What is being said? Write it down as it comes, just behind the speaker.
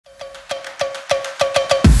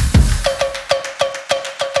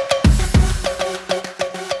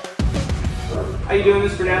How you doing?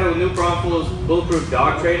 This is Fernando with New Braunfels Bulletproof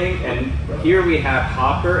Dog Training, and here we have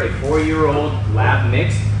Hopper, a 4-year-old lab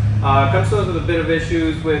mix. Comes to us with a bit of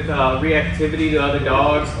issues with reactivity to other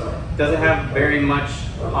dogs. Doesn't have very much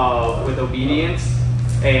with obedience,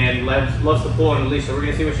 and loves to pull on the leash. So we're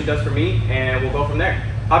gonna see what she does for me, and we'll go from there.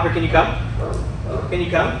 Hopper, can you come? Can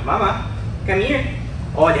you come? Mama, come here.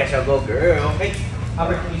 Oh, that's a good girl. Hey,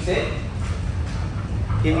 Hopper, can you sit?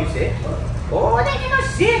 Can you sit? Oh, there you go,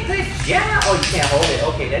 sit. Good job. Oh, you can't hold it.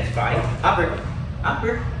 Okay, that's fine. Hopper,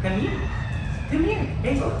 Hopper, come here. Come here.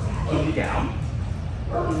 Hey, can you down?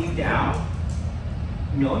 Can you down?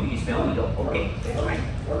 No, you can smell me though. Okay, that's fine.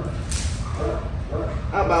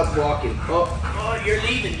 How about walking? Oh, you're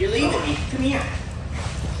leaving me. Come here.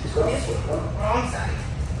 Let's go this way. Wrong side.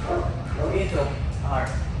 It's okay. All right.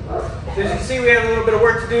 So as you can see, we have a little bit of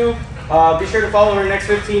work to do. Be sure to follow our next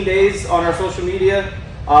 15 days on our social media,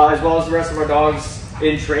 as well as the rest of our dogs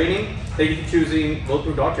in training. Thank you for choosing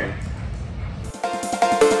Bulletproof Dog Training.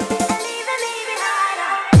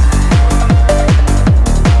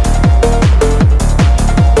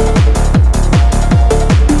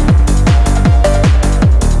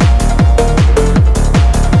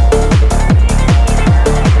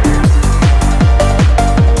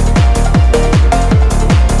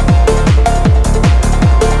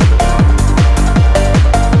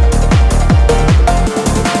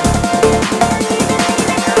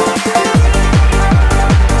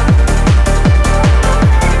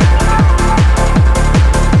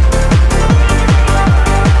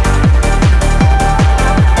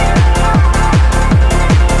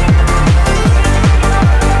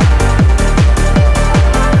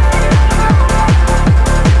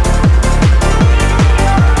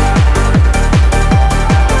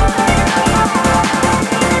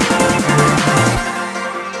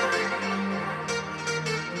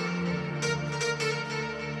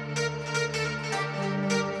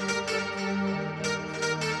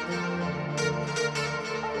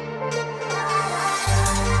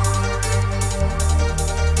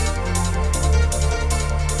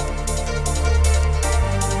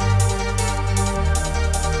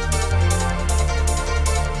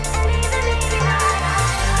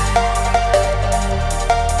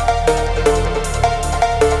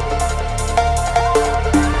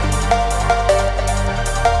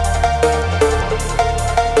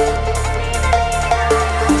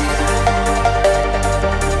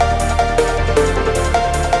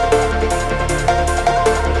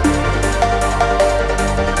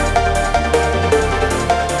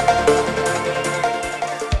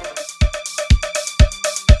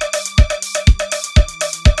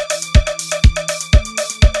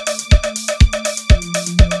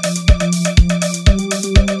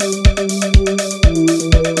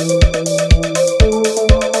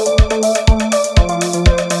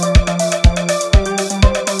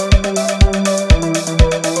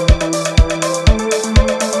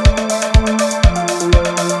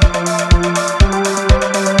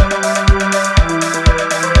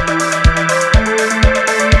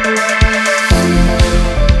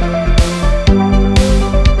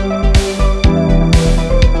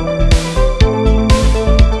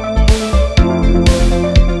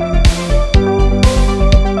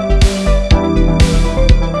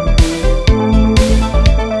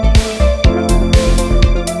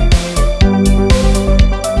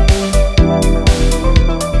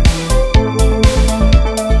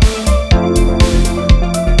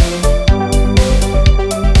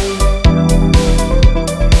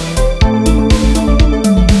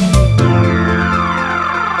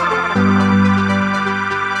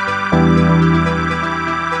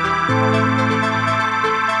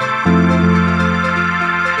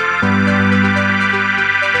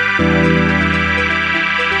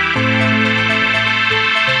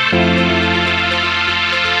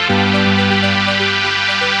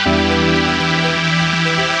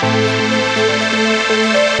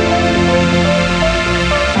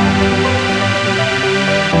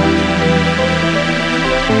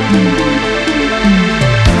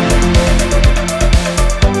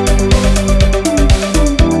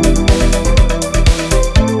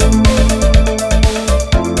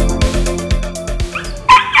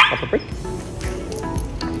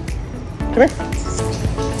 Come here.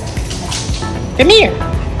 Come here.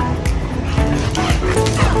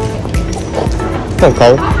 Come on,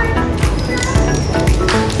 Colin.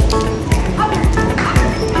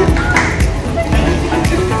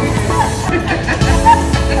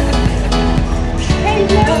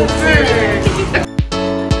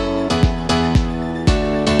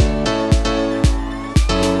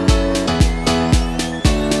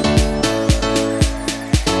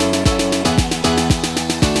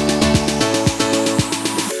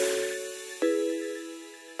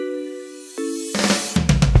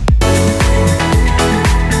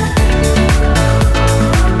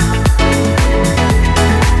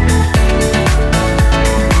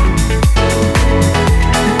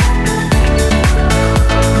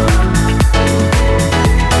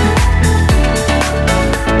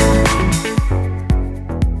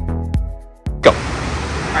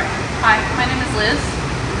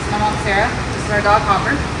 our dog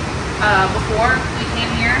Hopper. Before we came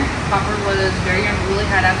here, Hopper was very unruly,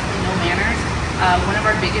 had absolutely no manners. One of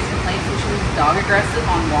our biggest complaints was she was dog aggressive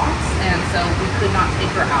on walks, and so we could not take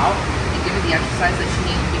her out and give her the exercise that she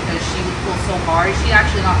needed because she would pull so hard. She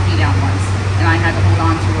actually knocked me down once, and I had to hold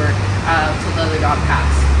on to her till the other dog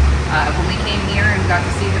passed. When we came here and got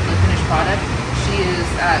to see the finished product, she is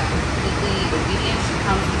completely obedient. She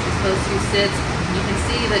comes when she's supposed to, sits. You can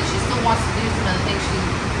see that she still wants to do some of the things she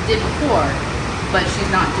did before, but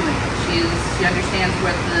she's not doing it. She understands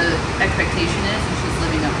what the expectation is, and she's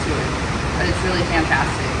living up to it. It's really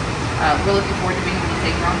fantastic. We're looking forward to being able to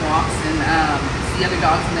take her on walks and see other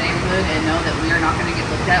dogs in the neighborhood and know that we are not going to get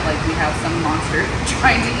looked at like we have some monster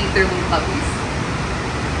trying to eat their little puppies.